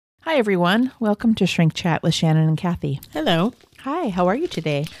Hi, everyone. Welcome to Shrink Chat with Shannon and Kathy. Hello. Hi, how are you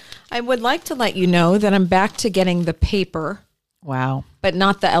today? I would like to let you know that I'm back to getting the paper, Wow. but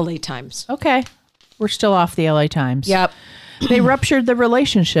not the LA Times. Okay. We're still off the LA Times. Yep. They ruptured the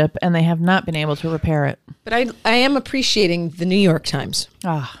relationship and they have not been able to repair it. But I am appreciating the New York Times.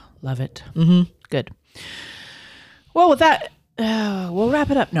 Ah, love it. Mm-hmm. Good. Well, with that, we'll wrap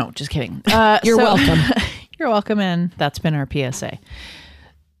it up. No, just kidding. You're welcome. You're welcome, and that's been our PSA.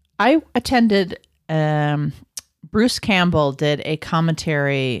 I attended, Bruce Campbell did a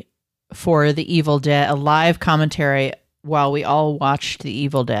commentary for The Evil Dead, a live commentary while we all watched The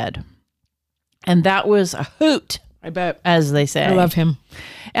Evil Dead. And that was a hoot, I bet. as they say. I love him.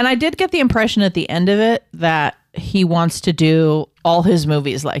 And I did get the impression at the end of it that he wants to do all his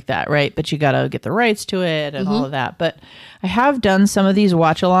movies like that, right? But you got to get the rights to it and all of that. But I have done some of these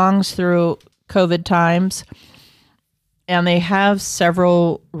watch-alongs through COVID times, and they have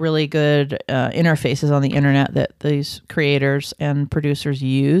several really good interfaces on the internet that these creators and producers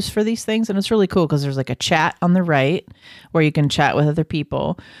use for these things. And it's really cool because there's like a chat on the right where you can chat with other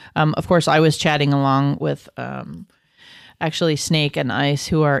people. Of course, I was chatting along with actually Snake and Ice,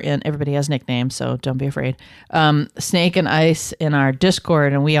 who are in, everybody has nicknames, so don't be afraid. Snake and Ice in our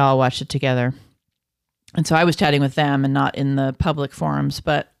Discord, and we all watched it together. And so I was chatting with them and not in the public forums,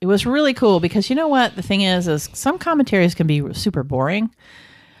 but it was really cool because you know what? The thing is some commentaries can be super boring,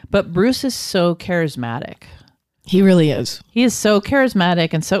 but Bruce is so charismatic. He really is. He is so charismatic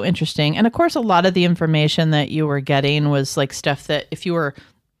and so interesting. And of course, a lot of the information that you were getting was like stuff that if you were,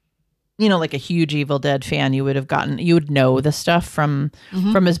 you know, like a huge Evil Dead fan, you would have gotten, you would know the stuff from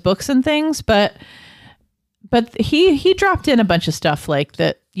his books and things. But he dropped in a bunch of stuff like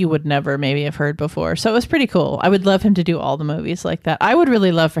that you would never maybe have heard before. So it was pretty cool. I would love him to do all the movies like that. I would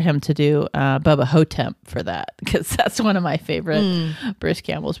really love for him to do Bubba Hotep for that, because that's one of my favorite Bruce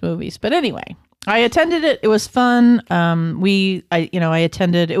Campbell's movies. But anyway, I attended it. It was fun. I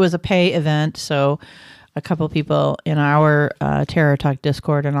attended, it was a pay event. So a couple of people in our Terror Talk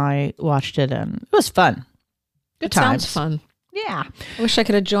Discord and I watched it, and it was fun. Good times. Sounds fun. Yeah. I wish I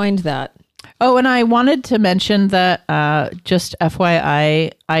could have joined that. Oh, and I wanted to mention that, just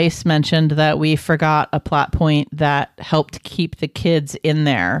FYI, Ice mentioned that we forgot a plot point that helped keep the kids in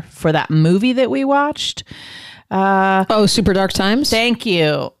there for that movie that we watched. Super Dark Times? Thank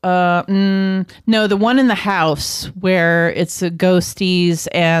you. No, the one in the house where it's ghosties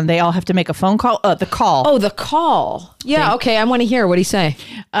and they all have to make a phone call. The Call. Oh, The Call. Yeah, okay. I want to hear. What'd he say?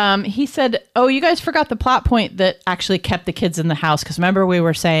 He said, you guys forgot the plot point that actually kept the kids in the house. Because remember we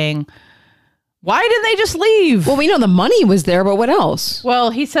were saying, why didn't they just leave? Well, we know the money was there, but what else?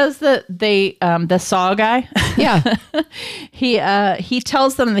 Well, he says that they, the Saw guy, Yeah. he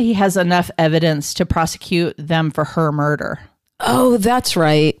tells them that he has enough evidence to prosecute them for her murder. Oh, that's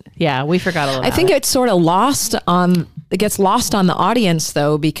right. Yeah, we forgot a little. I think it's sort of it gets lost on the audience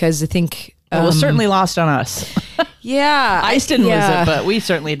though, because I think it was certainly lost on us. Yeah. Ice didn't lose it, but we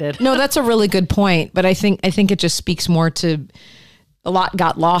certainly did. No, that's a really good point. But I think it just speaks more to a lot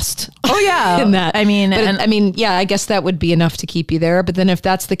got lost. Oh yeah. In that. I mean, yeah, I guess that would be enough to keep you there. But then if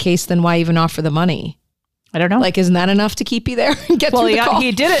that's the case, then why even offer the money? I don't know. Like, isn't that enough to keep you there and get through the call?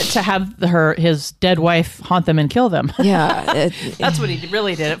 He did it to have his dead wife haunt them and kill them. Yeah. That's what he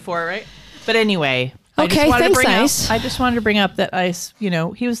really did it for, right? But anyway. Okay, thanks, Ice. I just wanted to bring up that Ice,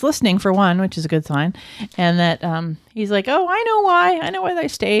 he was listening for one, which is a good sign. And that he's like, oh, I know why. I know why they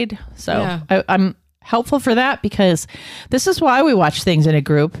stayed. So yeah. I'm helpful for that, because this is why we watch things in a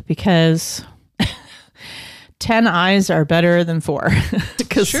group, because 10 eyes are better than 4.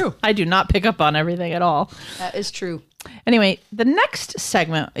 Because true. I do not pick up on everything at all. That is true. Anyway, the next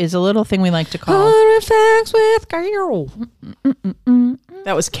segment is a little thing we like to call Horror Facts with Carol.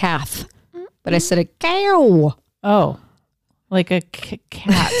 That was Kath, but I said a cow. Oh, like a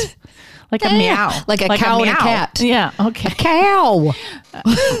cat. Like a meow. Like a cow and a cat. Yeah, okay. A cow.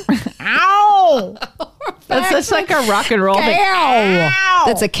 Ow! That's like a rock and roll thing. Ow!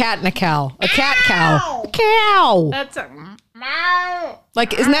 That's a cat and a cow. A cat cow. A cow. That's a meow.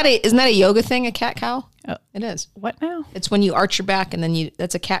 Like, isn't that a yoga thing, a cat cow? Oh, it is. What now? It's when you arch your back and then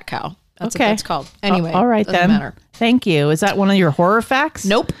that's a cat cow. That's okay. what that's called. Anyway. All right then. Matter. Thank you. Is that one of your horror facts?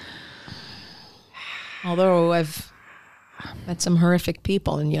 Nope. Although I've met some horrific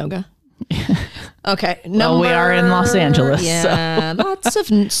people in yoga. Okay. We are in Los Angeles. Yeah. So. Lots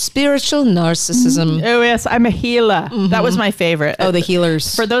of spiritual narcissism. Oh, yes. I'm a healer. Mm-hmm. That was my favorite. Oh, the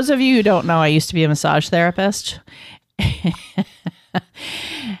healers. For those of you who don't know, I used to be a massage therapist.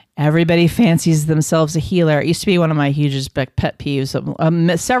 Everybody fancies themselves a healer. It used to be one of my hugest pet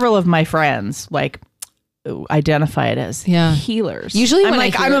peeves. Several of my friends, like identify it as healers. Usually I'm when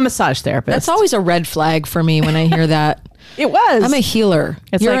like, I hear I'm a massage therapist. That's always a red flag for me when I hear that. It was. I'm a healer.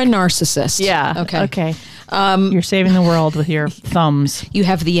 You're like, a narcissist. Yeah. Okay. You're saving the world with your thumbs. You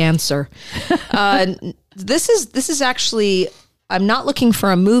have the answer. This is actually, I'm not looking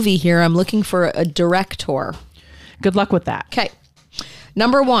for a movie here. I'm looking for a director. Good luck with that. Okay.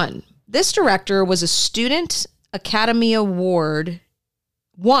 Number 1, this director was a Student Academy Award.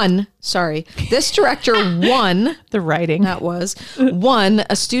 This director won the writing. That won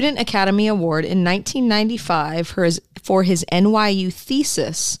a Student Academy Award in 1995 for his NYU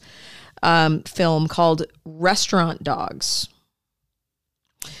thesis film called Restaurant Dogs.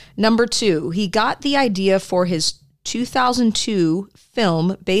 Number 2, he got the idea for his 2002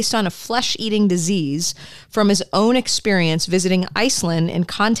 film based on a flesh-eating disease from his own experience visiting Iceland and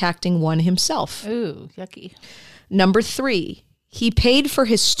contacting one himself. Ooh, yucky. Number 3, he paid for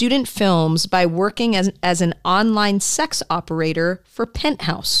his student films by working as an online sex operator for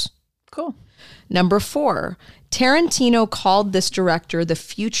Penthouse. Cool. Number 4, Tarantino called this director the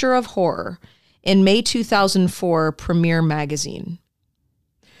future of horror in May 2004 Premiere Magazine.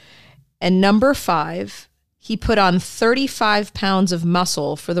 And number 5, he put on 35 pounds of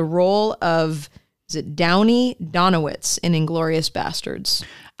muscle for the role of, is it Downey Donowitz in Inglourious Bastards?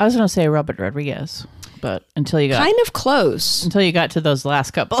 I was going to say Robert Rodriguez, but until you got... Kind of close. Until you got to those last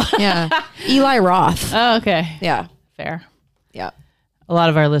couple. Yeah. Eli Roth. Oh, okay. Yeah. Fair. Yeah. A lot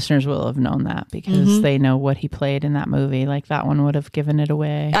of our listeners will have known that because they know what he played in that movie. Like that one would have given it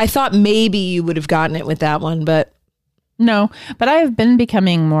away. I thought maybe you would have gotten it with that one, but... No, but I have been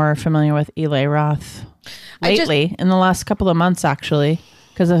becoming more familiar with Eli Roth lately, in the last couple of months, actually,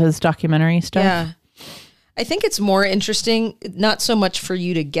 because of his documentary stuff. Yeah. I think it's more interesting, not so much for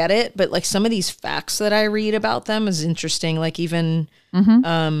you to get it, but like some of these facts that I read about them is interesting. Like even,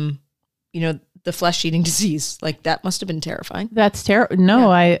 the flesh-eating disease, like that must have been terrifying. That's terrible.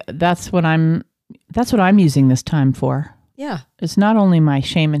 No, yeah. That's what I'm using this time for. Yeah. It's not only my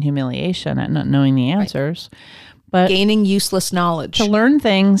shame and humiliation at not knowing the answers, but gaining useless knowledge. To learn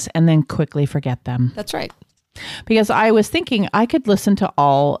things and then quickly forget them. That's right. Because I was thinking I could listen to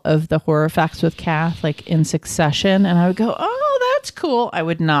all of the Horror Facts with Kath like in succession and I would go, oh, that's cool. I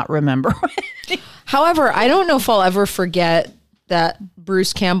would not remember. However, I don't know if I'll ever forget that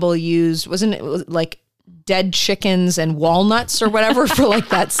Bruce Campbell used, wasn't it like dead chickens and walnuts or whatever for like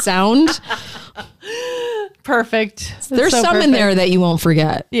that sound? Perfect. There's so some perfect in there that you won't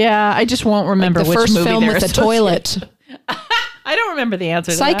forget. Yeah, I just won't remember like the which first movie film with the toilet. I don't remember the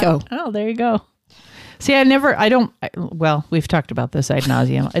answer to Psycho. that. Oh, there you go. See, well, we've talked about this ad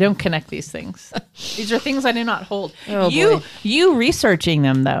nauseum. I don't connect these things. These are things I do not hold. Oh, you researching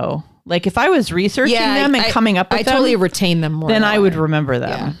them though. Like if I was researching them and coming up with them. I totally retain them more. Then I would remember them.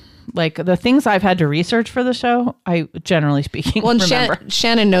 Yeah. Like the things I've had to research for the show, I generally speaking remember.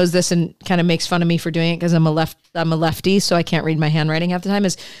 Shannon knows this and kind of makes fun of me for doing it because I'm a lefty, so I can't read my handwriting half the time.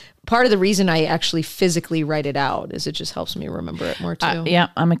 Is part of the reason I actually physically write it out is it just helps me remember it more too. Yeah,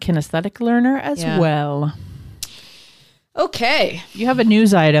 I'm a kinesthetic learner as well. Okay. You have a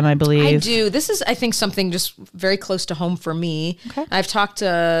news item, I believe. I do. This is, I think, something just very close to home for me. Okay. I've talked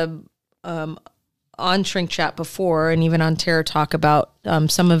to on Shrink Chat before and even on Terror Talk about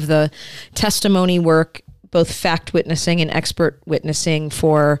some of the testimony work, both fact witnessing and expert witnessing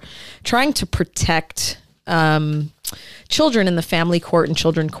for trying to protect children in the family court and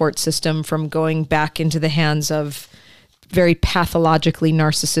children court system from going back into the hands of very pathologically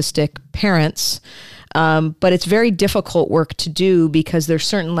narcissistic parents. But it's very difficult work to do because there's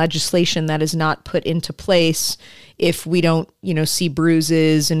certain legislation that is not put into place if we don't, see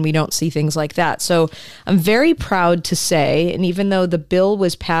bruises and we don't see things like that. So I'm very proud to say, and even though the bill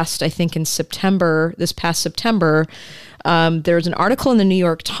was passed, I think in this past September, there's an article in the New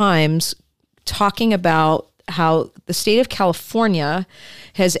York Times talking about how the state of California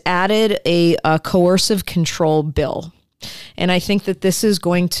has added a coercive control bill. And I think that this is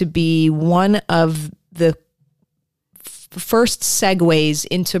going to be one of the first segues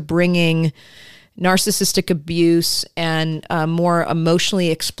into bringing narcissistic abuse and more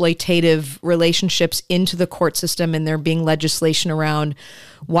emotionally exploitative relationships into the court system, and there being legislation around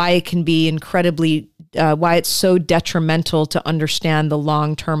why it can be why it's so detrimental to understand the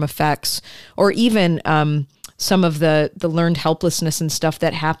long-term effects, or even some of the learned helplessness and stuff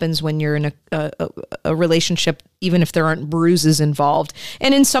that happens when you're in a relationship, even if there aren't bruises involved.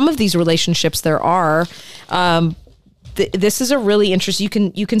 And in some of these relationships, there are. This is a really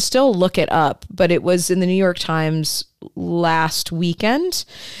interesting. You can still look it up, but it was in the New York Times last weekend,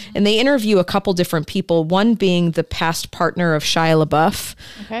 and they interview a couple different people. One being the past partner of Shia LaBeouf,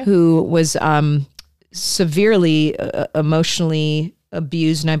 who was severely emotionally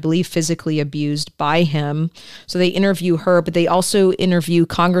abused and I believe physically abused by him. So they interview her, but they also interview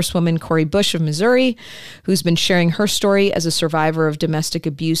Congresswoman Cori Bush of Missouri, who's been sharing her story as a survivor of domestic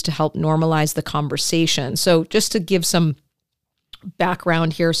abuse to help normalize the conversation. So just to give some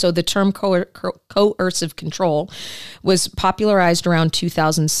background here. So the term coercive control was popularized around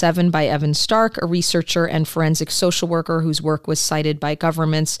 2007 by Evan Stark, a researcher and forensic social worker whose work was cited by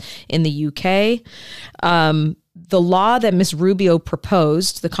governments in the UK. The law that Ms. Rubio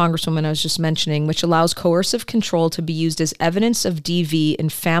proposed, the Congresswoman I was just mentioning, which allows coercive control to be used as evidence of DV in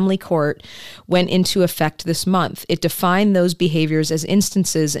family court, went into effect this month. It defined those behaviors as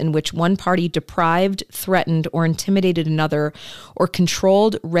instances in which one party deprived, threatened, or intimidated another, or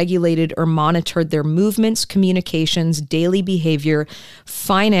controlled, regulated, or monitored their movements, communications, daily behavior,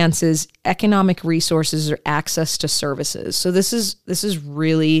 finances, economic resources, or access to services. So this is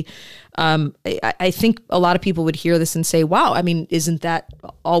really I think a lot of people would hear this and say, wow, I mean, isn't that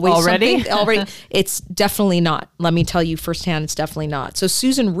always already? Something? Already? It's definitely not. Let me tell you firsthand, it's definitely not. So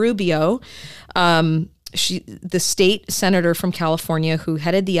Susan Rubio, the state senator from California who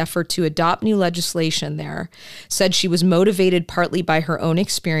headed the effort to adopt new legislation there, said she was motivated partly by her own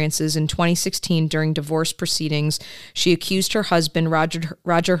experiences. In 2016 during divorce proceedings. She accused her husband,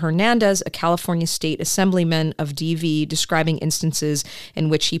 Roger Hernandez, a California state assemblyman, of DV, describing instances in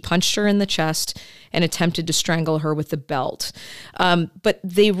which he punched her in the chest and attempted to strangle her with a belt. But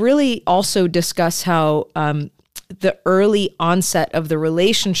they really also discuss how the early onset of the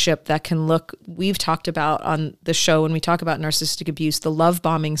relationship that can look, we've talked about on the show when we talk about narcissistic abuse, the love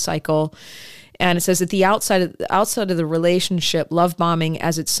bombing cycle. And it says at the outside of the relationship, love bombing,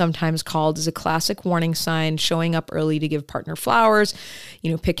 as it's sometimes called, is a classic warning sign, showing up early to give partner flowers,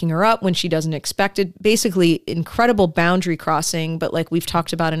 picking her up when she doesn't expect it. Basically, incredible boundary crossing. But like we've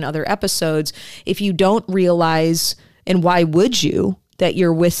talked about in other episodes, if you don't realize, and why would you, that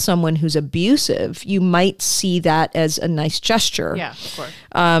you're with someone who's abusive, you might see that as a nice gesture. Yeah, of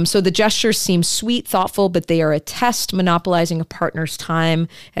course. So the gestures seem sweet, thoughtful, but they are a test. Monopolizing a partner's time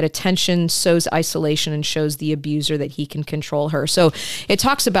at attention sows isolation and shows the abuser that he can control her. So it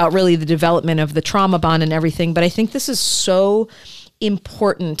talks about really the development of the trauma bond and everything, but I think this is so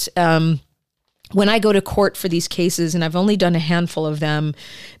important. When I go to court for these cases, and I've only done a handful of them,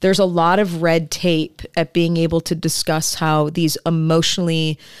 there's a lot of red tape at being able to discuss how these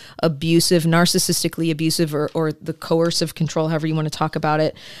emotionally abusive, narcissistically abusive, or the coercive control, however you want to talk about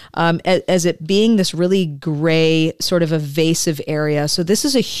it, as it being this really gray, sort of evasive area. So this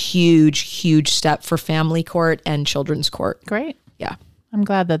is a huge, huge step for family court and children's court. Great. Yeah. I'm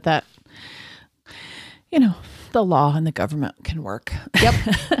glad that the law and the government can work. Yep.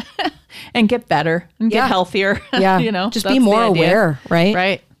 And get better and get healthier. Yeah. Just be more aware,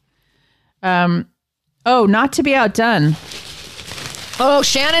 right? Right. Not to be outdone. Oh,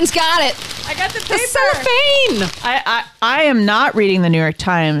 Shannon's got it. I got the paper. The cellophane. I am not reading the New York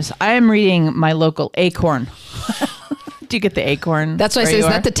Times. I am reading my local Acorn. Do you get the Acorn? That's what I say. Is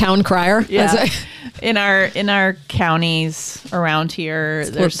that the town crier? Yeah. In our counties around here,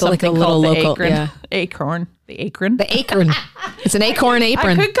 there's something like a little called local, the Acorn. yeah. Acorn. The Acorn. The Acorn. It's an acorn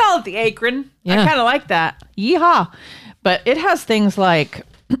apron. I could call it the Acorn. Yeah. I kind of like that. Yeehaw. But it has things like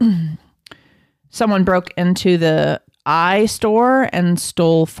someone broke into the iStore and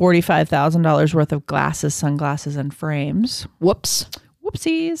stole $45,000 worth of glasses, sunglasses, and frames. Whoops.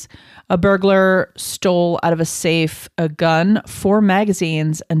 Whoopsies. A burglar stole out of a safe a gun, 4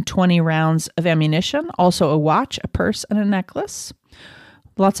 magazines, and 20 rounds of ammunition. Also a watch, a purse, and a necklace.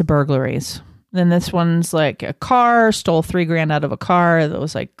 Lots of burglaries. Then this one's like a car, stole $3,000 out of a car. That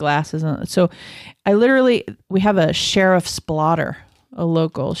was like glasses. So we have a sheriff's blotter, a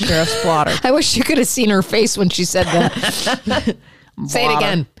local sheriff's blotter. I wish you could have seen her face when she said that. Say it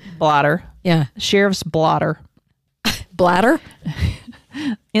again. Blotter. Yeah. Sheriff's blotter. Bladder?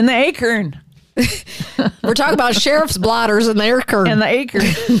 In the Acorn. We're talking about sheriff's blotters in the Acorn. In the Acorn.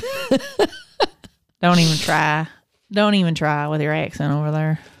 Don't even try. Don't even try with your accent over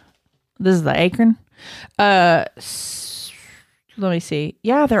there. This is the Acorn. Let me see.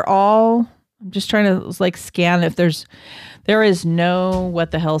 Yeah, they're all. I'm just trying to scan if there is no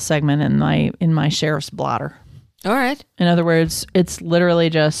what the hell segment in my sheriff's blotter. All right. In other words, it's literally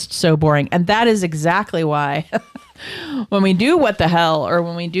just so boring, and that is exactly why when we do what the hell, or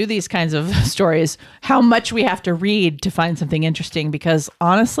when we do these kinds of stories, how much we have to read to find something interesting. Because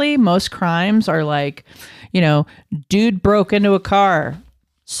honestly, most crimes are like, dude broke into a car,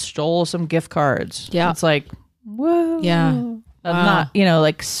 stole some gift cards. Yeah. It's like, whoa. Yeah. Wow.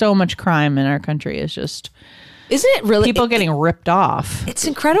 Not, so much crime in our country is just Isn't it really people getting ripped off. It's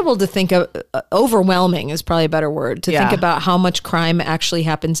incredible to think of. Overwhelming is probably a better word to think about how much crime actually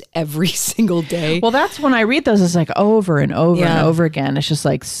happens every single day. Well, that's when I read those. It's like over and over and over again. It's just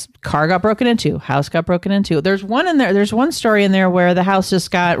like car got broken into, house got broken into. There's one in there. There's one story in there where the house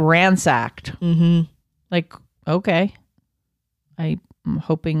just got ransacked. Mm-hmm. Like, okay, I'm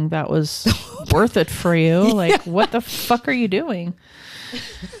hoping that was worth it for you. Like, what the fuck are you doing?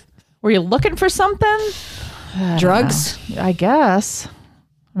 Were you looking for something? Drugs? I guess.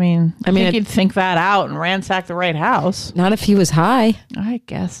 I mean, think you'd think that out and ransack the right house. Not if he was high. I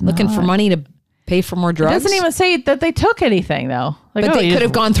guess looking for money to pay for more drugs. It doesn't even say that they took anything though. Like, but they could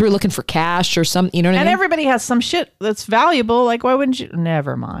have gone through looking for cash or something. You know what I mean? And everybody has some shit that's valuable. Like, why wouldn't you?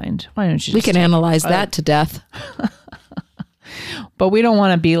 Never mind. Why don't you? We can analyze that to death. But we don't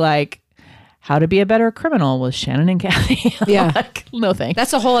want to be like, how to be a better criminal with Shannon and Kathy. Yeah. Like, no thanks.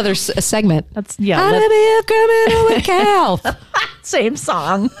 That's a whole other segment. That's How to be a criminal with Cal. Same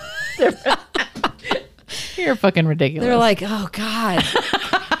song. You're fucking ridiculous. They're like, oh God.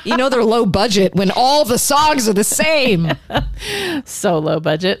 You know they're low budget when all the songs are the same. So low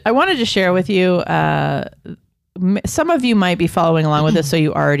budget. I wanted to share with you, some of you might be following along with this, so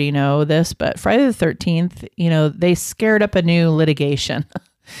you already know this, but Friday the 13th, they scared up a new litigation.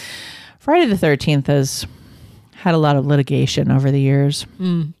 Friday the 13th has had a lot of litigation over the years.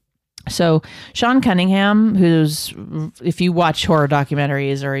 So Sean Cunningham, who's, if you watch horror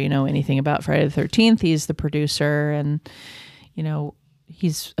documentaries or anything about Friday the 13th, he's the producer and,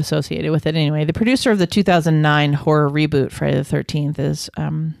 he's associated with it anyway. The producer of the 2009 horror reboot Friday the 13th is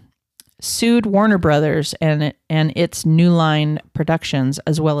sued Warner Brothers and its New Line Productions,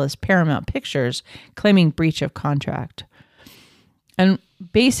 as well as Paramount Pictures, claiming breach of contract. And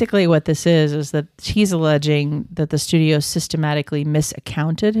basically what this is that he's alleging that the studio systematically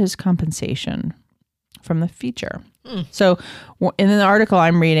misaccounted his compensation from the feature. So in the article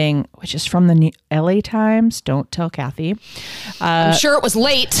I'm reading, which is from the LA Times, don't tell Kathy. I'm sure it was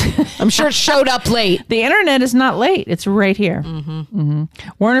late. I'm sure it showed up late. The internet is not late. It's right here.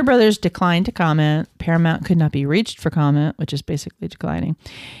 Warner Brothers declined to comment. Paramount could not be reached for comment, which is basically declining.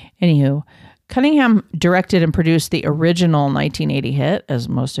 Anywho, Cunningham directed and produced the original 1980 hit, as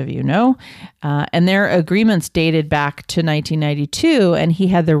most of you know, and their agreements dated back to 1992, and he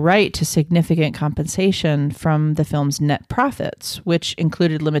had the right to significant compensation from the film's net profits, which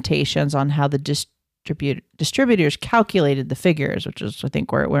included limitations on how the distributors calculated the figures, which is, I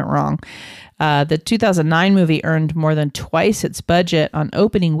think, where it went wrong. The 2009 movie earned more than twice its budget on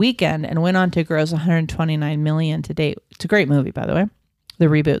opening weekend and went on to gross $129 million to date. It's a great movie, by the way. The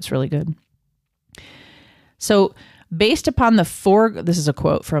reboot's really good. So based upon this is a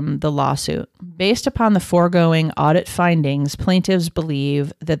quote from the lawsuit, based upon the foregoing audit findings, plaintiffs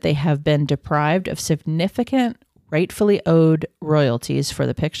believe that they have been deprived of significant rightfully owed royalties for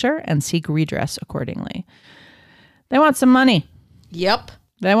the picture and seek redress accordingly. They want some money. Yep.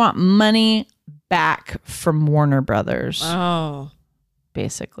 They want money back from Warner Brothers. Oh.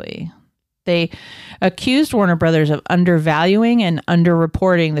 Basically. They accused Warner Brothers of undervaluing and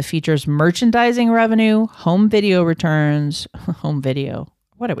underreporting the feature's merchandising revenue, home video returns, home video.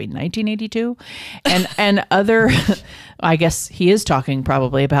 What are we, 1982? And other, I guess he is talking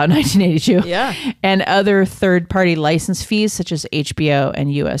probably about 1982. Yeah. And other third-party license fees such as HBO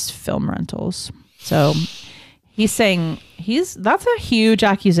and U.S. film rentals. So he's saying that's a huge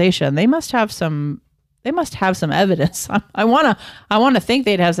accusation. They must have some evidence. I want to think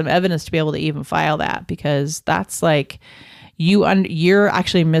they'd have some evidence to be able to even file that, because that's like you're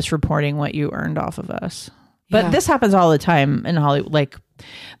actually misreporting what you earned off of us. But this happens all the time in Hollywood. Like,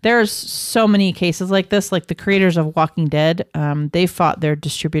 there's so many cases like this. Like the creators of Walking Dead, they fought their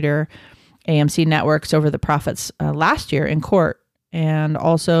distributor AMC Networks over the profits last year in court, and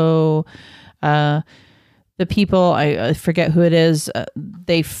also the people, I forget who it is,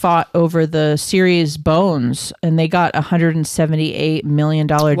 they fought over the series Bones, and they got $178 million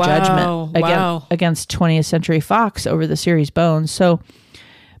judgment against 20th Century Fox over the series Bones. So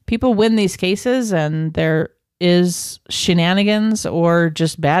people win these cases, and there is shenanigans or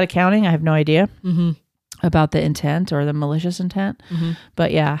just bad accounting. I have no idea about the intent or the malicious intent.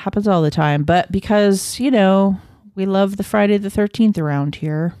 But yeah, it happens all the time. But because, we love the Friday the 13th around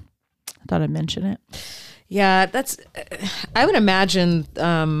here, I thought I'd mention it. Yeah, I would imagine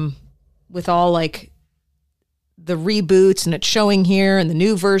with all like the reboots and it's showing here and the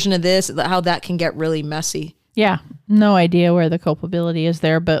new version of this, how that can get really messy. Yeah, no idea where the culpability is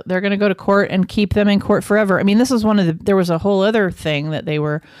there, but they're going to go to court and keep them in court forever. I mean, this is there was a whole other thing that they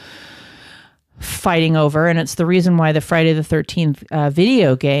were fighting over, and it's the reason why the Friday the 13th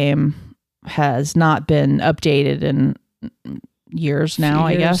video game has not been updated in years now,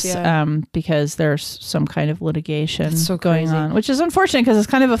 I guess, because there's some kind of litigation going on, which is unfortunate because it's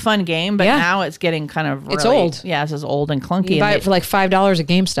kind of a fun game, but now it's getting kind of really, it's old. Yeah, it's just old and clunky. You buy it for like $5 at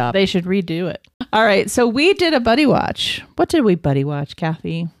GameStop. They should redo it. All right, so we did a buddy watch. What did we buddy watch,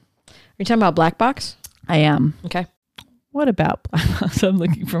 Kathy? Are you talking about Black Box? I am. Okay. What about Black Box? I'm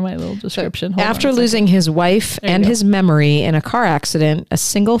looking for my little description. So after losing his wife and his memory in a car accident, a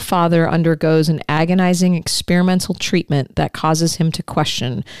single father undergoes an agonizing experimental treatment that causes him to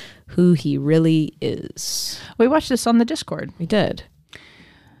question who he really is. We watched this on the Discord. We did.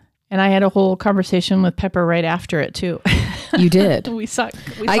 And I had a whole conversation with Pepper right after it, too. You did.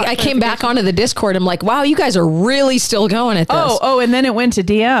 I came back onto the Discord. I'm like, wow, you guys are really still going at this. And then it went to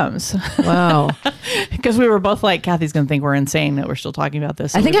DMs. Wow. Because we were both like, Kathy's going to think we're insane that we're still talking about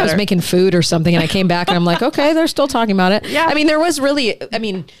this. So I think I was making food or something, and I came back and I'm like, okay, they're still talking about it. Yeah. I mean,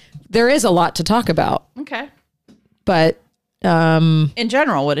 there is a lot to talk about. Okay. But in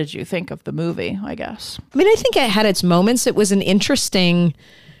general, what did you think of the movie, I guess? I mean, I think it had its moments. It was an interesting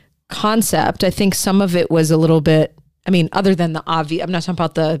concept. I think some of it was a little bit, other than the obvious, I'm not talking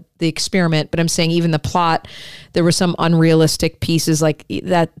about the experiment, but I'm saying even the plot, there were some unrealistic pieces like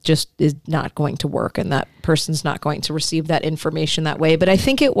that just is not going to work and that person's not going to receive that information that way. But I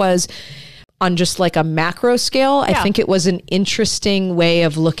think it was on just like a macro scale. I think it was an interesting way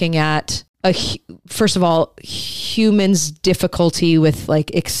of looking at first of all, humans' difficulty with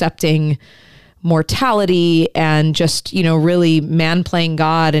like accepting mortality and just, really man playing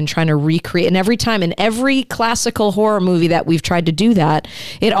God and trying to recreate. And every time in every classical horror movie that we've tried to do that,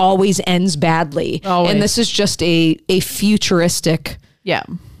 it always ends badly. Always. And this is just a futuristic,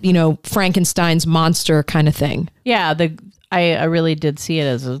 Frankenstein's monster kind of thing. Yeah. I really did see it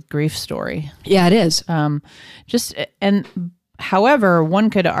as a grief story. Yeah, it is. However,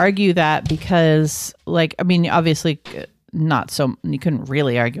 one could argue that because obviously not so, you couldn't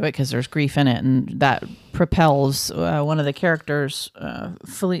really argue it because there's grief in it, and that propels one of the characters,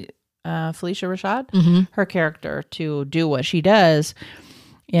 Felicia Rashad, her character, to do what she does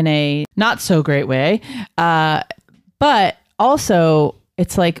in a not so great way. But also,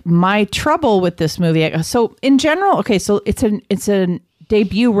 it's like my trouble with this movie. So in general, so it's a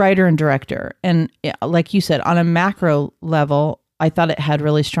debut writer and director, and like you said, on a macro level, I thought it had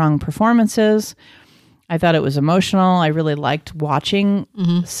really strong performances. I thought it was emotional. I really liked watching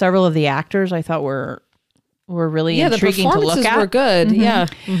several of the actors. I thought were really intriguing to look at. The performances were good. Yeah.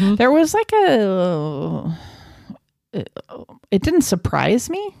 There was like it didn't surprise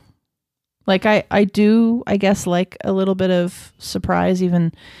me. Like I do, I guess, like a little bit of surprise,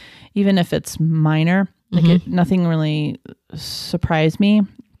 even if it's minor. Like nothing really surprised me.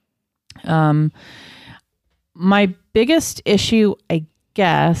 My biggest issue, I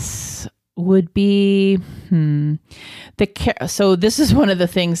guess, would be so this is one of the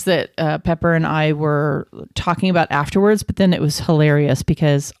things that Pepper and I were talking about afterwards, but then it was hilarious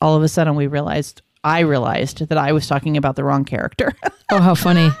because all of a sudden I realized that I was talking about the wrong character. Oh, how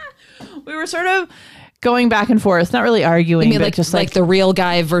funny. We were sort of going back and forth, not really arguing, you mean but like, just like the real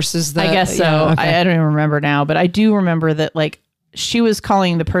guy versus the... I guess so. Yeah, okay. I don't even remember now, but I do remember that like she was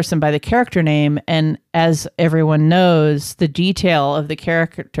calling the person by the character name, and as everyone knows, the detail of the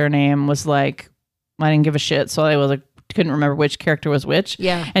character name was like, I didn't give a shit, so I was like, couldn't remember which character was which,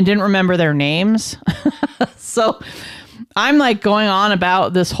 and didn't remember their names. So I'm like going on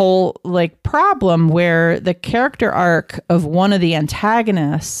about this whole like problem where the character arc of one of the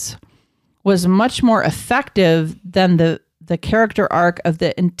antagonists was much more effective than the character arc of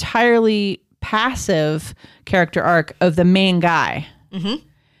the entirely passive character arc of the main guy.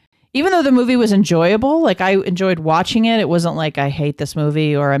 Even though the movie was enjoyable, like I enjoyed watching it, it wasn't like I hate this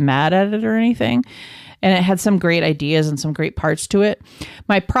movie or I'm mad at it or anything. And it had some great ideas and some great parts to it.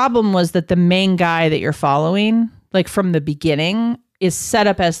 My problem was that the main guy that you're following, like from the beginning, is set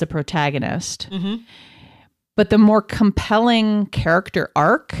up as the protagonist. But the more compelling character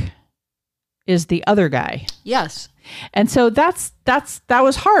arc is the other guy. Yes. And so that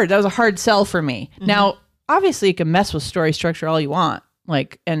was hard. That was a hard sell for me. Now, obviously you can mess with story structure all you want,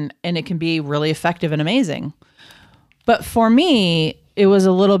 like, and it can be really effective and amazing. But for me, it was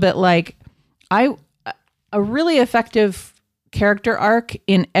a little bit like a really effective character arc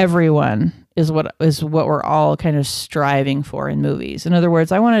in everyone is what we're all kind of striving for in movies. In other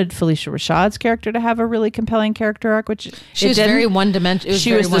words, I wanted Felicia Rashad's character to have a really compelling character arc, which she was very one-dimensional.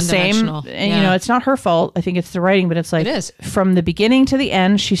 She was the same, and it's not her fault. I think it's the writing, but it's like it is. From the beginning to the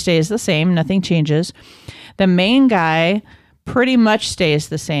end, she stays the same. Nothing changes. The main guy pretty much stays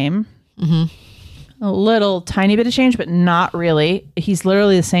the same. a little tiny bit of change, but not really. He's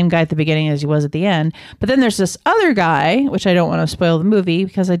literally the same guy at the beginning as he was at the end. But then there's this other guy, which I don't want to spoil the movie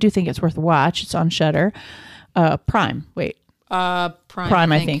because I do think it's worth a watch. It's on Shudder. Prime. Wait.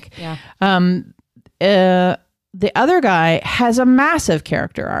 Prime, I think. Yeah. The other guy has a massive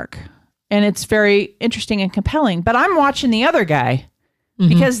character arc, and it's very interesting and compelling. But I'm watching the other guy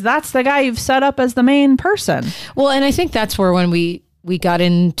because that's the guy you've set up as the main person. Well, and I think that's where when we got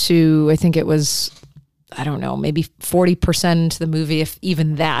into, I think it was, I don't know, maybe 40% into the movie, if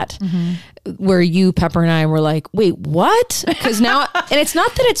even that, where you, Pepper, and I were like, wait, what? Because now, and it's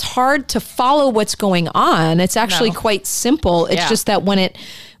not that it's hard to follow what's going on. It's actually quite simple. It's just that when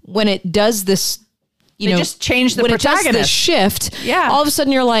it does this, They just change the when protagonist. It does this shift, all of a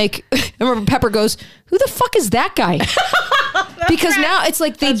sudden you're like, I remember Pepper goes, who the fuck is that guy? Because now it's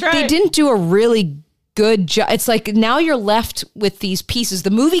like they didn't do a really good job. It's like now you're left with these pieces. The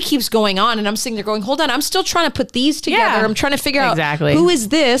movie keeps going on and I'm sitting there going, hold on, I'm still trying to put these together. Yeah. I'm trying to figure out Exactly. who is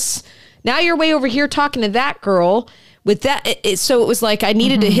this? Now you're way over here talking to that girl with that. So it was like I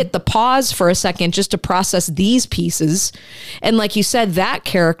needed to hit the pause for a second just to process these pieces. And like you said, that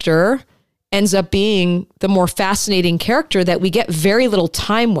character ends up being the more fascinating character that we get very little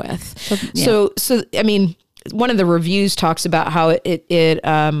time with. So I mean, one of the reviews talks about how it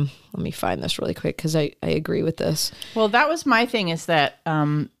let me find this really quick because I agree with this. Well, that was my thing is that,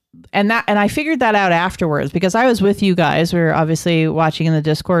 and I figured that out afterwards because I was with you guys. We were obviously watching in the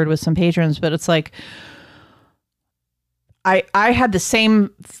Discord with some patrons, but it's like, I had the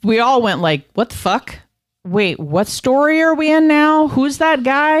same, we all went like, what the fuck? Wait, what story are we in now? Who's that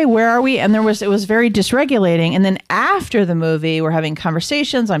guy? Where are we? And it was very dysregulating. And then after the movie, we're having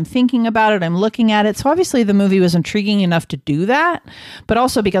conversations. I'm thinking about it. I'm looking at it. So obviously the movie was intriguing enough to do that. But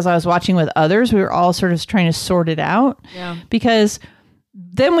also because I was watching with others, we were all sort of trying to sort it out. Yeah. Because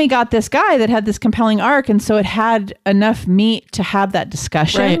then we got this guy that had this compelling arc. And so it had enough meat to have that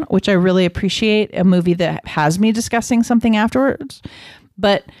discussion, which I really appreciate, a movie that has me discussing something afterwards.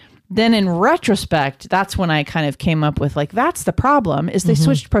 But then in retrospect, that's when I kind of came up with like, that's the problem is they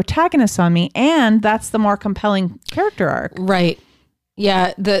switched protagonists on me. And that's the more compelling character arc. Right.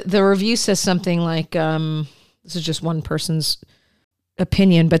 Yeah. The review says something like, this is just one person's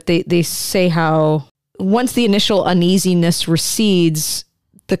opinion, but they say how once the initial uneasiness recedes,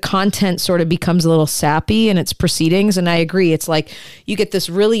 the content sort of becomes a little sappy in its proceedings. And I agree. It's like you get this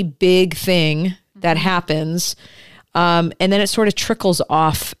really big thing that happens. And then it sort of trickles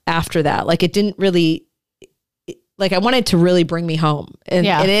off after that. Like it didn't really, like I wanted to really bring me home and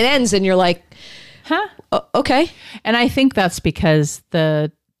it ends and you're like, okay. And I think that's because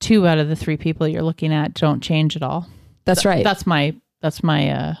the 2 out of the 3 people you're looking at don't change at all. That's right. That's my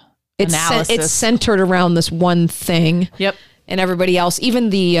analysis. It's centered around this one thing. Yep. And everybody else, even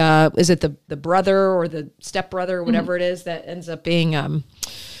the, is it the brother or the stepbrother or whatever it is that ends up being,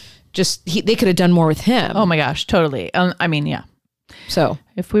 they could have done more with him. Oh my gosh, totally. I mean, yeah. So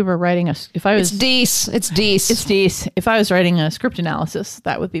if we were writing it's Deese. If I was writing a script analysis,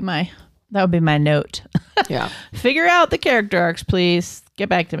 that would be my note. Yeah. Figure out the character arcs, please. Get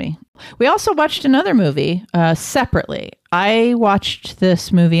back to me. We also watched another movie separately. I watched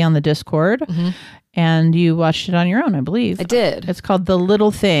this movie on the Discord. And you watched it on your own, I believe. I did. It's called The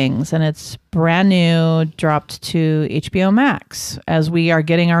Little Things, and it's brand new, dropped to HBO Max, as we are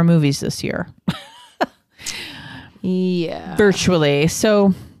getting our movies this year. Yeah. Virtually.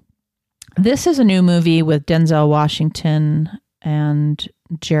 So this is a new movie with Denzel Washington and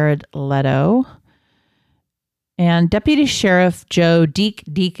Jared Leto. And Deputy Sheriff Joe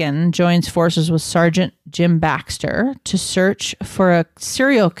Deacon joins forces with Sergeant Jim Baxter to search for a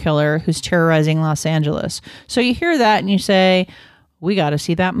serial killer who's terrorizing Los Angeles. So you hear that and you say, we got to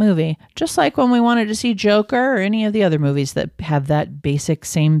see that movie. Just like when we wanted to see Joker or any of the other movies that have that basic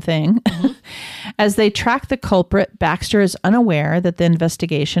same thing. As they track the culprit, Baxter is unaware that the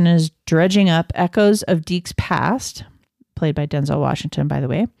investigation is dredging up echoes of Deke's past, played by Denzel Washington, by the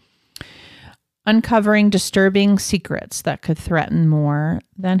way, uncovering disturbing secrets that could threaten more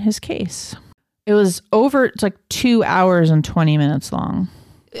than his case. It's like 2 hours and 20 minutes long.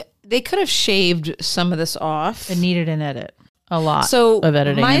 They could have shaved some of this off. It needed an edit. A lot of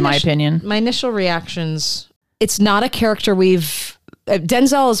editing, in my opinion. My initial reactions, it's not a character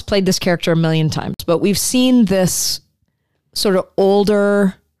Denzel has played this character a million times, but we've seen this sort of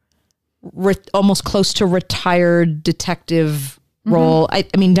older, almost close to retired detective role. I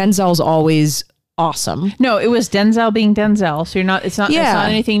mean, Denzel's always awesome. No, it was Denzel being Denzel. So it's not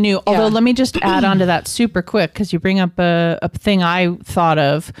anything new. Although let me just add on to that super quick, because you bring up a thing I thought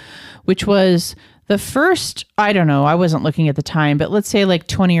of, which was The first, I don't know, I wasn't looking at the time, but let's say like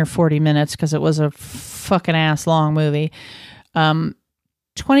 20 or 40 minutes, because it was a fucking ass long movie.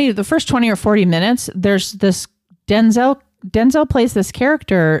 The first 20 or 40 minutes, there's this Denzel plays this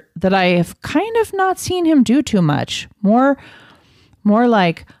character that I have kind of not seen him do too much. More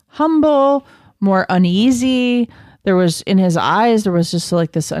like humble, more uneasy. There was, in his eyes, there was just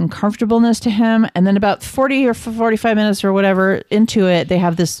like this uncomfortableness to him. And then about 40 or 45 minutes or whatever into it, they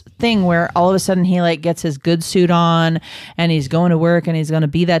have this thing where all of a sudden he like gets his good suit on and he's going to work and he's going to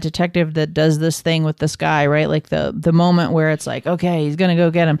be that detective that does this thing with this guy, right? Like the moment where it's like, okay, he's going to go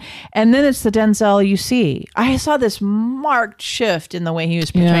get him. And then it's the Denzel you see. I saw this marked shift in the way he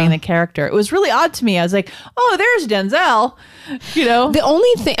was portraying the character. It was really odd to me. I was like, oh, there's Denzel, you know? The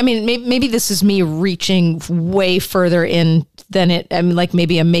only thing, I mean, maybe this is me reaching way further in than it. I mean, like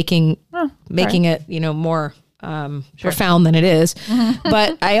maybe I'm making it, you know, more profound than it is.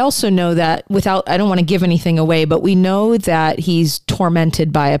 But I also know that I don't want to give anything away, but we know that he's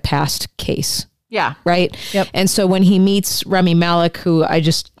tormented by a past case. Yeah. Right. Yep. And so when he meets Rami Malek, who I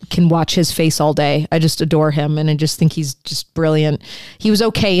just can watch his face all day, I just adore him. And I just think he's just brilliant. He was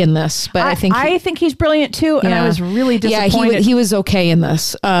okay in this, but I think he's brilliant too. And I was really disappointed. Yeah, he was okay in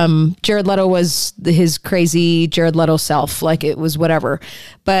this. Jared Leto was his crazy Jared Leto self. Like it was whatever,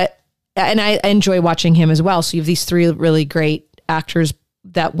 and I enjoy watching him as well. So you have these three really great actors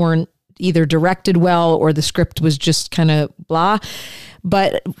that weren't either directed well or the script was just kind of blah.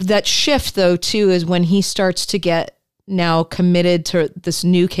 But that shift, though, too, is when he starts to get now committed to this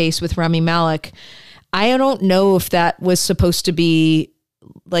new case with Rami Malek. I don't know if that was supposed to be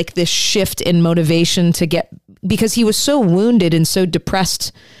like this shift in motivation to get, because he was so wounded and so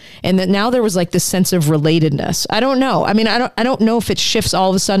depressed, and that now there was like this sense of relatedness. I don't know. I mean, I don't know if it shifts all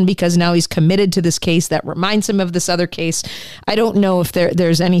of a sudden because now he's committed to this case that reminds him of this other case. I don't know if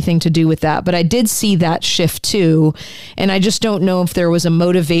there's anything to do with that, but I did see that shift too. And I just don't know if there was a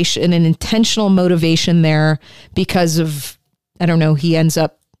motivation, an intentional motivation there because of, I don't know, he ends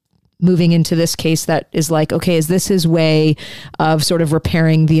up moving into this case that is like, okay, is this his way of sort of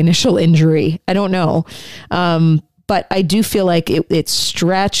repairing the initial injury? I don't know. But I do feel like it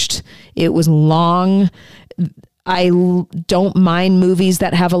stretched. It was long. I don't mind movies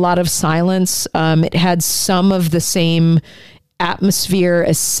that have a lot of silence. It had some of the same atmosphere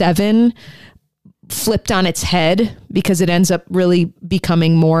as Seven, flipped on its head, because it ends up really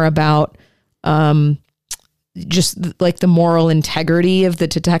becoming more about just like the moral integrity of the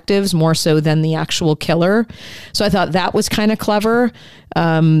detectives more so than the actual killer. So I thought that was kind of clever.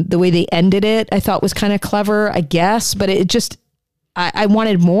 The way they ended it, I thought was kind of clever, I guess, but it just, I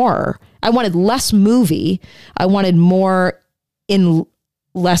wanted more. I wanted less movie. I wanted more in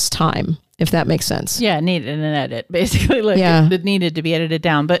less time, if that makes sense. Yeah, it needed an edit, basically. Like it needed to be edited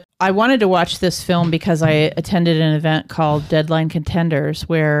down. But I wanted to watch this film because I attended an event called Deadline Contenders,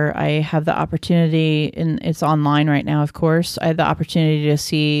 where I have the opportunity, and it's online right now, of course. I had the opportunity to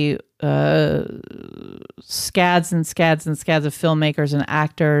see scads and scads and scads of filmmakers and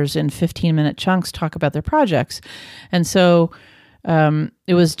actors in 15-minute chunks talk about their projects. And so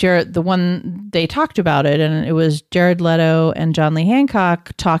it was the one they talked about it, and it was Jared Leto and John Lee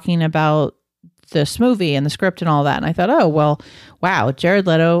Hancock talking about this movie and the script and all that. And I thought, oh, well, wow, Jared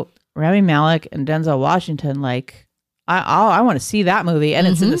Leto, Rami Malek, and Denzel Washington, like, I want to see that movie. And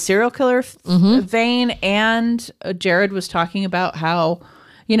it's in the serial killer vein. And Jared was talking about how,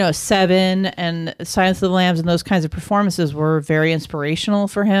 you know, Seven and Silence of the Lambs and those kinds of performances were very inspirational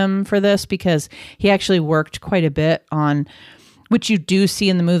for him for this, because he actually worked quite a bit on, which you do see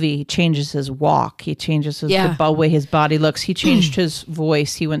in the movie. He changes his walk. He changes the way his body looks. He changed his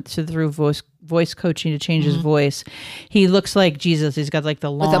voice. He went through voice coaching to change his voice. He looks like Jesus. He's got like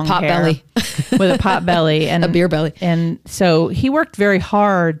the long with a pot hair, belly, with a pot belly and a beer belly. And so he worked very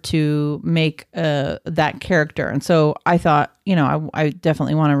hard to make that character. And so I thought, you know, I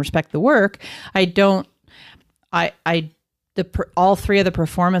definitely want to respect the work. All three of the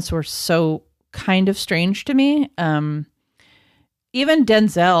performances were so kind of strange to me. Even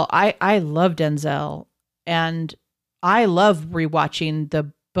Denzel, I love Denzel, and I love rewatching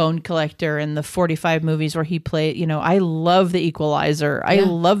The Bone Collector and the 45 movies where he played, you know, I love The Equalizer. I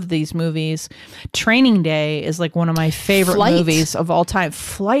love these movies. Training Day is like one of my favorite movies of all time.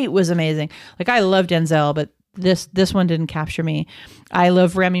 Flight was amazing. Like, I love Denzel, but this one didn't capture me. I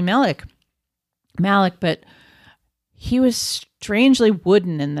love Rami Malek, but he was strangely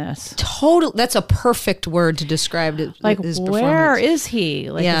wooden in this. Total. That's a perfect word to describe it. Like, his where is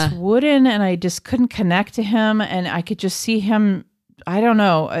he? Like, it's wooden, and I just couldn't connect to him, and I could just see him. I don't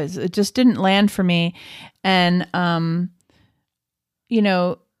know. It just didn't land for me. And, you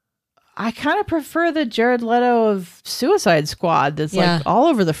know, I kind of prefer the Jared Leto of Suicide Squad that's like all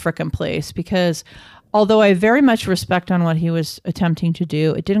over the frickin' place, because although I very much respect on what he was attempting to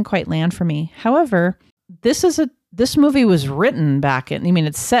do, it didn't quite land for me. However, this movie was written back in, I mean,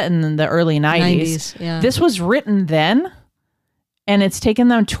 it's set in the early 90s. This was written then, and it's taken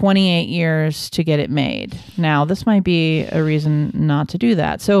them 28 years to get it made. Now, this might be a reason not to do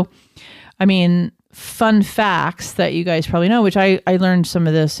that. So, I mean, fun facts that you guys probably know, which I learned some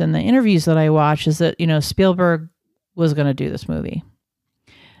of this in the interviews that I watched, is that, Spielberg was going to do this movie.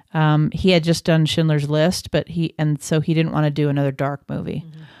 He had just done Schindler's List, so he didn't want to do another dark movie.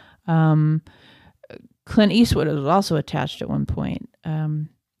 Mm-hmm. Clint Eastwood was also attached at one point.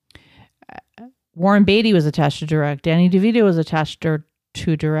 Warren Beatty was attached to direct. Danny DeVito was attached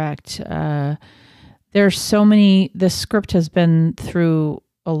to direct. There's so many. The script has been through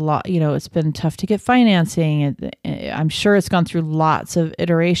a lot. It's been tough to get financing. I'm sure it's gone through lots of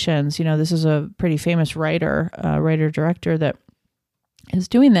iterations. This is a pretty famous writer-director that is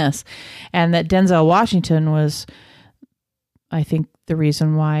doing this, and that Denzel Washington was, I think, the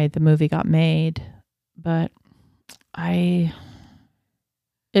reason why the movie got made. But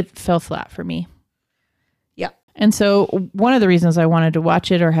it fell flat for me. Yeah. And so one of the reasons I wanted to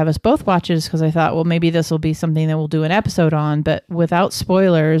watch it, or have us both watch it, is because I thought, well, maybe this will be something that we'll do an episode on, but without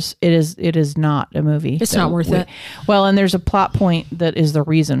spoilers, it is not a movie. It's not worth it. Well, and there's a plot point that is the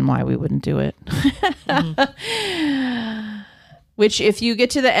reason why we wouldn't do it. Mm-hmm. Which, if you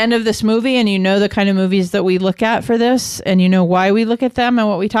get to the end of this movie and you know the kind of movies that we look at for this, and you know why we look at them and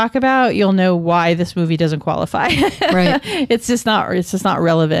what we talk about, you'll know why this movie doesn't qualify. Right. It's just not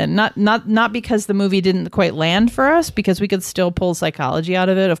relevant. Not because the movie didn't quite land for us, because we could still pull psychology out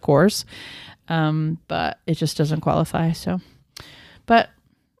of it, of course. But it just doesn't qualify. So, but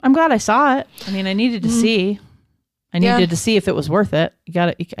I'm glad I saw it. I mean, I needed to see. I needed to see if it was worth it.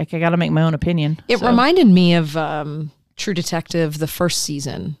 I gotta make my own opinion. It reminded me of True Detective, the first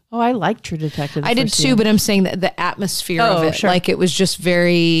season. Oh, I like True Detective. I did too, but I'm saying that the atmosphere of it, like it was just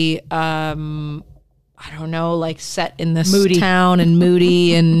very, I don't know, like set in this moody town and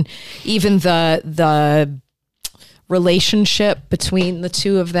moody, and even the relationship between the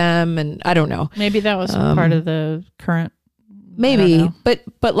two of them, and I don't know. Maybe that was part of the current. Maybe,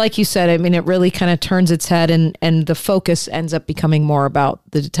 but like you said, I mean, it really kind of turns its head, and the focus ends up becoming more about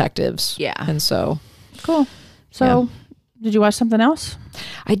the detectives. Yeah, and so cool. So. Yeah. Did you watch something else?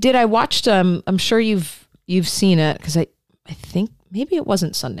 I did. I watched. I'm sure you've seen it, because I think maybe it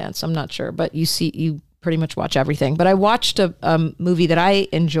wasn't Sundance. I'm not sure, but you pretty much watch everything. But I watched a movie that I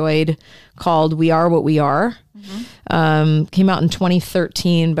enjoyed called We Are What We Are. Mm-hmm. Came out in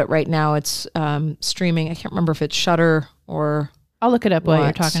 2013, but right now it's streaming. I can't remember if it's Shudder or. I'll look it up while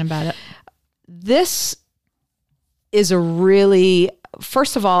you're talking about it. This is a really.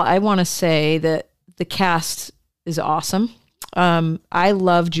 First of all, I want to say that the cast is awesome. I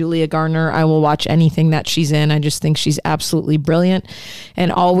love Julia Garner. I will watch anything that she's in. I just think she's absolutely brilliant,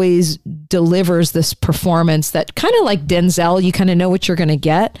 and always delivers this performance that kind of like Denzel, you kind of know what you're going to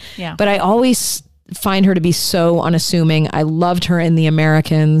get. Yeah. But I always find her to be so unassuming. I loved her in The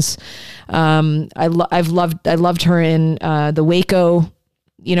Americans. I loved her in the Waco.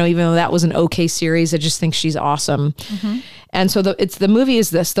 Even though that was an okay series, I just think she's awesome. Mm-hmm. And so the movie is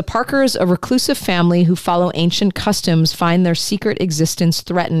this: the Parkers, a reclusive family who follow ancient customs, find their secret existence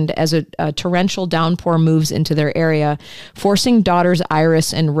threatened as a torrential downpour moves into their area, forcing daughters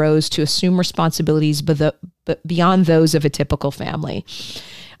Iris and Rose to assume responsibilities but beyond those of a typical family.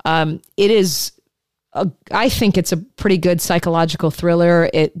 It is, I think it's a pretty good psychological thriller.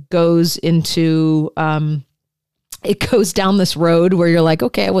 It goes into... it goes down this road where you're like,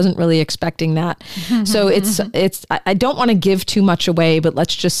 okay, I wasn't really expecting that. So it's, I don't want to give too much away, but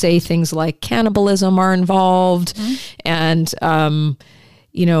let's just say things like cannibalism are involved. And,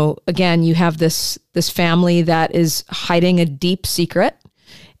 again, you have this family that is hiding a deep secret.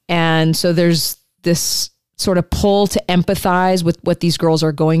 And so there's this sort of pull to empathize with what these girls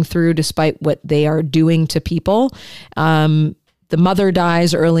are going through, despite what they are doing to people. The mother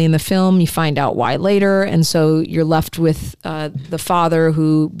dies early in the film. You find out why later. And so you're left with the father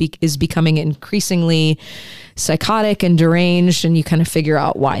who is becoming increasingly psychotic and deranged. And you kind of figure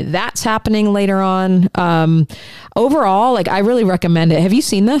out why that's happening later on. Overall, I really recommend it. Have you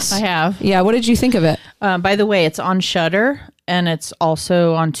seen this? I have. Yeah. What did you think of it? By the way, it's on Shudder, and it's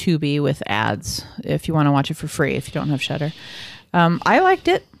also on Tubi with ads if you want to watch it for free, if you don't have Shudder. I liked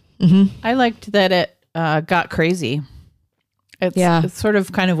it. Mm-hmm. I liked that it got crazy. It's sort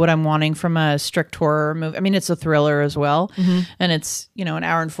of kind of what I'm wanting from a strict horror movie. I mean, it's a thriller as well, and it's, an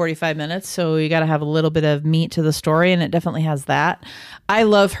hour and 45 minutes, so you got to have a little bit of meat to the story, and it definitely has that. I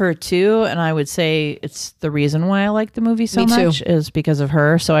love her too, and I would say it's the reason why I like the movie so much is because of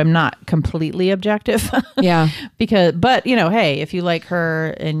her. So I'm not completely objective. Yeah. But hey, if you like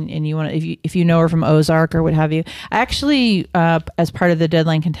her and you want to, if you know her from Ozark or what have you, I actually, as part of the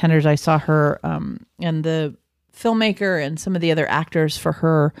Deadline Contenders, I saw her and the filmmaker and some of the other actors for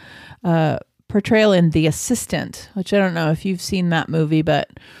her portrayal in The Assistant, which I don't know if you've seen that movie, but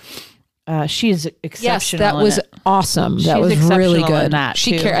she's exceptional. Yes, that was awesome. That was really good. In that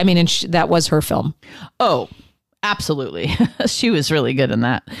she cared. I mean, and that was her film. Oh, absolutely. She was really good in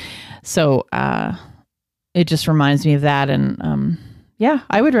that. So it just reminds me of that. And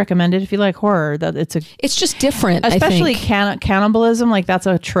I would recommend it if you like horror. That it's just different, especially cannibalism. Like that's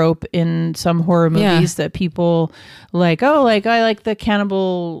a trope in some horror movies that people like. Oh, like I like the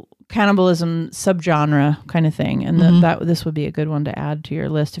cannibalism subgenre kind of thing, and this would be a good one to add to your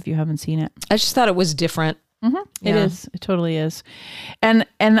list if you haven't seen it. I just thought it was different. It is. It totally is. And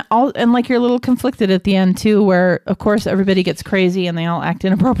like you're a little conflicted at the end too, where of course everybody gets crazy and they all act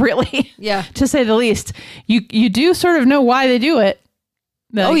inappropriately. Yeah, to say the least. You do sort of know why they do it.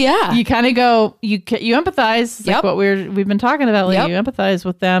 Like, you kind of go, you empathize. Like what we've been talking about. Like you empathize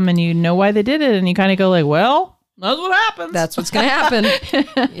with them, and you know why they did it, and you kind of go like, well, that's what happens. That's what's going to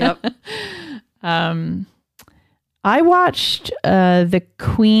happen. I watched The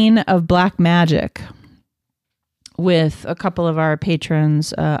Queen of Black Magic with a couple of our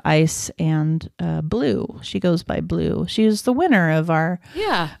patrons, Ice and Blue. She goes by Blue. She is the winner of our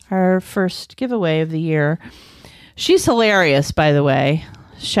first giveaway of the year. She's hilarious, by the way.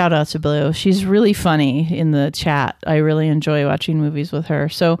 Shout out to Blue. She's really funny in the chat. I really enjoy watching movies with her.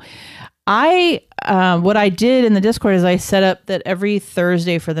 So what I did in the Discord is I set up that every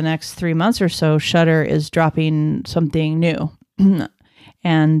Thursday for the next 3 months or so, Shudder is dropping something new.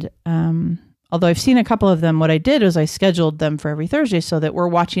 And although I've seen a couple of them, what I did was I scheduled them for every Thursday so that we're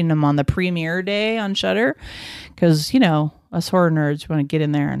watching them on the premiere day on Shudder. Because, us horror nerds want to get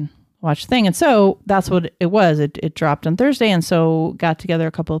in there and watch the thing. And so that's what it was. It dropped on Thursday. And so got together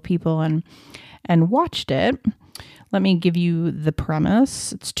a couple of people and watched it. Let me give you the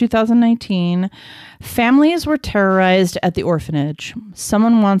premise. It's 2019. Families were terrorized at the orphanage.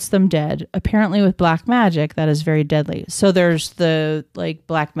 Someone wants them dead, apparently with black magic that is very deadly. So there's the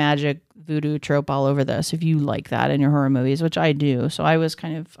black magic voodoo trope all over this, if you like that in your horror movies, which I do. So I was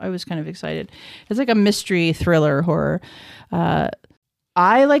kind of excited. It's like a mystery thriller horror.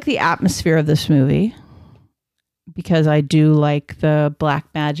 I like the atmosphere of this movie because I do like the black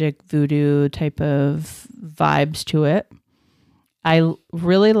magic voodoo type of vibes to it. I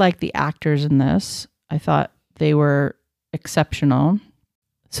really like the actors in this. I thought they were exceptional.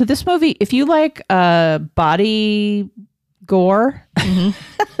 So this movie, if you like body gore,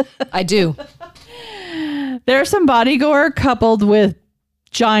 I do. There's some body gore coupled with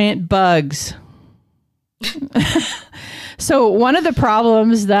giant bugs. So one of the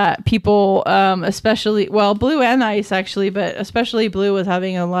problems that people, especially, Blue and Ice actually, but especially Blue was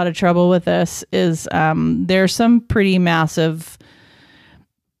having a lot of trouble with this, is there's some pretty massive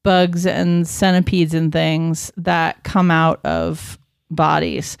bugs and centipedes and things that come out of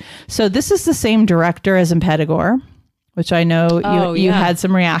bodies. So this is the same director as Impetigore, which I know you had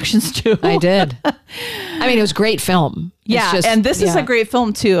some reactions to. I did. I mean, it was a great film. And this is a great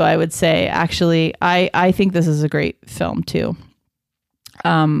film too, I would say. Actually, I think this is a great film too.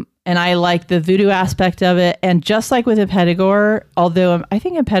 And I like the voodoo aspect of it. And just like with Impetigore, although I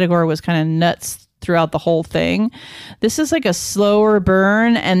think Impetigore was kind of nuts throughout the whole thing, this is like a slower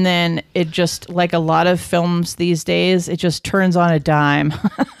burn. And then it just, like a lot of films these days, it just turns on a dime.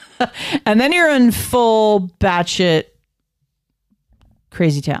 And then you're in full batshit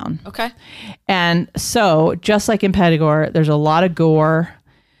crazy town. Okay. And so just like in Impetigore, there's a lot of gore.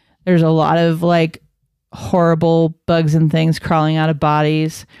 There's a lot of horrible bugs and things crawling out of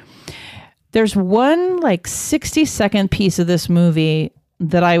bodies. There's one 60-second piece of this movie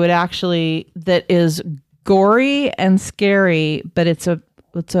that that is gory and scary, but it's a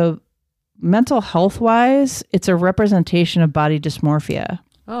mental health wise, it's a representation of body dysmorphia.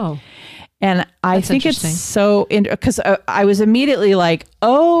 Oh. And I think it's so, because I was immediately like,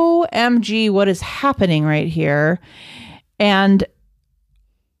 OMG, what is happening right here? And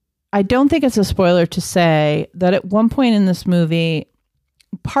I don't think it's a spoiler to say that at one point in this movie,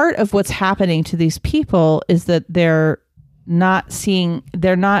 part of what's happening to these people is that they're not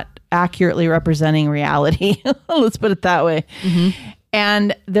accurately representing reality. Let's put it that way.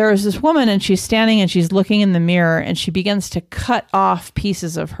 And there's this woman and she's standing and she's looking in the mirror and she begins to cut off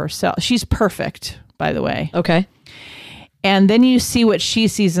pieces of herself. She's perfect, by the way. Okay. And then you see what she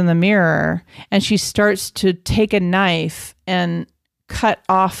sees in the mirror and she starts to take a knife and cut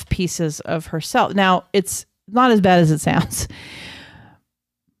off pieces of herself. Now, it's not as bad as it sounds.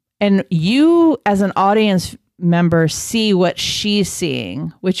 And you, as an audience member, see what she's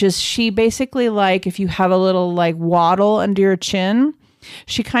seeing, which is she basically, like, if you have a little like waddle under your chin,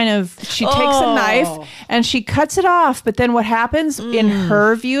 she takes a knife and she cuts it off. But then what happens in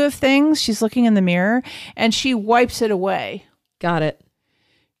her view of things, she's looking in the mirror and she wipes it away. Got it.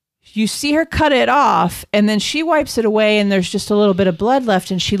 You see her cut it off and then she wipes it away and there's just a little bit of blood left.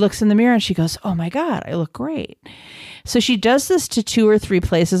 And she looks in the mirror and she goes, oh my God, I look great. So she does this to 2 or 3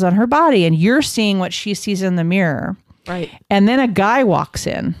 places on her body and you're seeing what she sees in the mirror. Right. And then a guy walks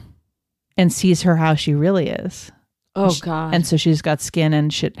in and sees her how she really is. Oh God. And so she's got skin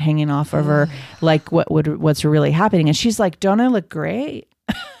and shit hanging off of her, like what's really happening. And she's like, don't I look great?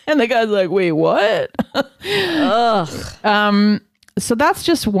 And the guy's like, wait, what? Ugh. So that's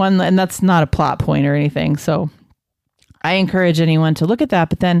just one, and that's not a plot point or anything. So I encourage anyone to look at that.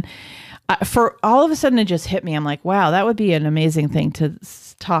 But then for all of a sudden it just hit me. I'm like, wow, that would be an amazing thing to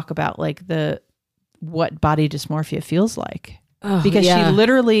talk about, like what body dysmorphia feels like. Because she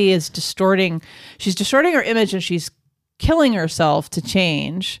literally is distorting her image and she's killing herself to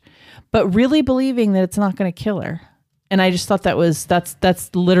change, but really believing that it's not going to kill her. And I just thought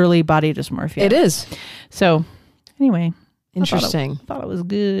that's literally body dysmorphia. It is. So anyway, interesting. I thought it was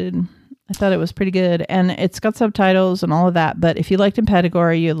good. I thought it was pretty good. And it's got subtitles and all of that. But if you liked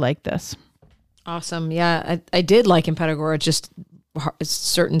Impetigore, you'd like this. Awesome. Yeah, I did like Impetigore. Just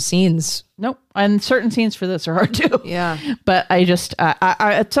certain scenes. Nope. And certain scenes for this are hard too. Yeah. But I just, I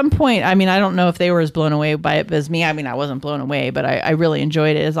at some point, I mean, I don't know if they were as blown away by it as me. I mean, I wasn't blown away, but I really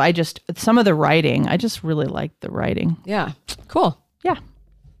enjoyed it. Some of the writing, I just really liked the writing. Yeah. Cool. Yeah.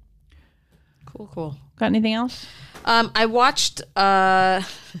 Cool. Got anything else? I watched The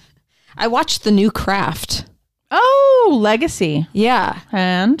New Craft. Oh, Legacy. Yeah.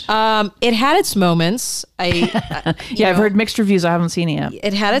 And? It had its moments. I've heard mixed reviews. I haven't seen it yet.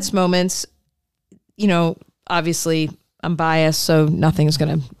 It had its moments. You know, obviously I'm biased, so nothing's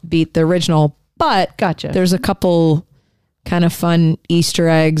going to beat the original, but Gotcha. There's a couple kind of fun Easter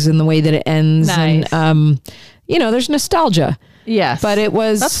eggs in the way that it ends. Nice. And, there's nostalgia. Yes. But it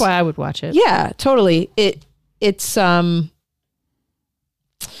was... That's why I would watch it. Yeah, totally. It's okay.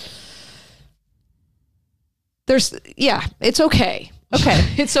 Okay.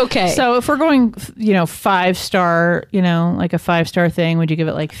 It's okay. So if we're going, 5-star, like a 5-star thing, would you give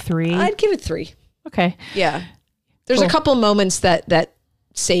it like 3? I'd give it 3. Okay. Yeah. There's Cool. a couple moments that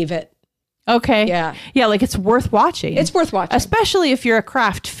save it. Okay. Yeah. Yeah, like it's worth watching. It's worth watching. Especially if you're a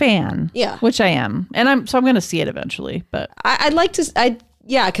craft fan. Yeah. Which I am. And I'm going to see it eventually, but I'd like to,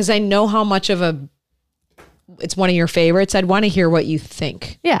 because I know how much of it's one of your favorites. I'd want to hear what you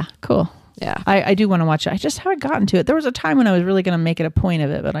think. yeah, cool. Yeah. I do want to watch it. I just haven't gotten to it. There was a time when I was really going to make it a point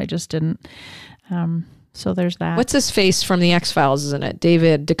of it, but I just didn't. So there's that. What's his face from the X-Files, isn't it?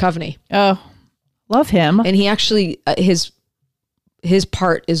 David Duchovny. Oh, love him. And he actually, his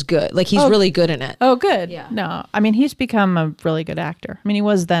part is good. Like he's really good in it. Oh, good. Yeah. No, I mean, he's become a really good actor. I mean, he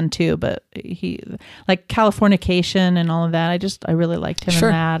was then too, but he, like Californication and all of that. I really liked him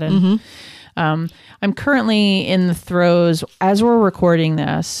in that. And I'm currently in the throes, as we're recording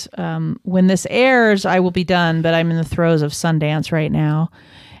this, when this airs, I will be done, but I'm in the throes of Sundance right now.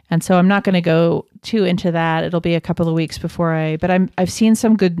 And so I'm not going to go too into that. It'll be a couple of weeks before I've seen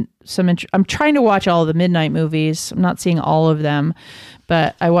I'm trying to watch all the midnight movies. I'm not seeing all of them,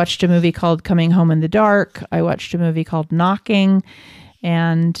 but I watched a movie called Coming Home in the Dark. I watched a movie called Knocking,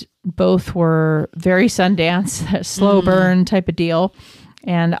 and both were very Sundance, slow burn type of deal.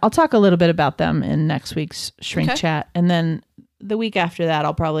 And I'll talk a little bit about them in next week's Shrink Chat. And then the week after that,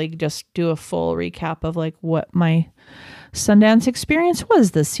 I'll probably just do a full recap of like what my Sundance experience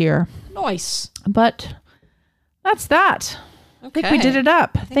was this year. Nice. But that's that. Okay. I think we did it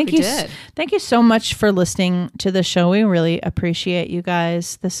up. Thank you. did. Thank you so much for listening to the show. We really appreciate you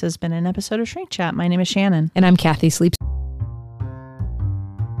guys. This has been an episode of Shrink Chat. My name is Shannon. And I'm Kathy Sleeps.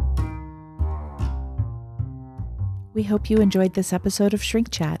 We hope you enjoyed this episode of Shrink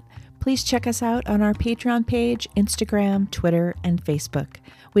Chat. Please check us out on our Patreon page, Instagram, Twitter, and Facebook.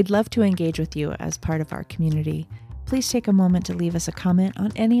 We'd love to engage with you as part of our community. Please take a moment to leave us a comment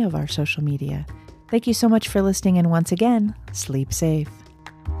on any of our social media. Thank you so much for listening, and once again, sleep safe.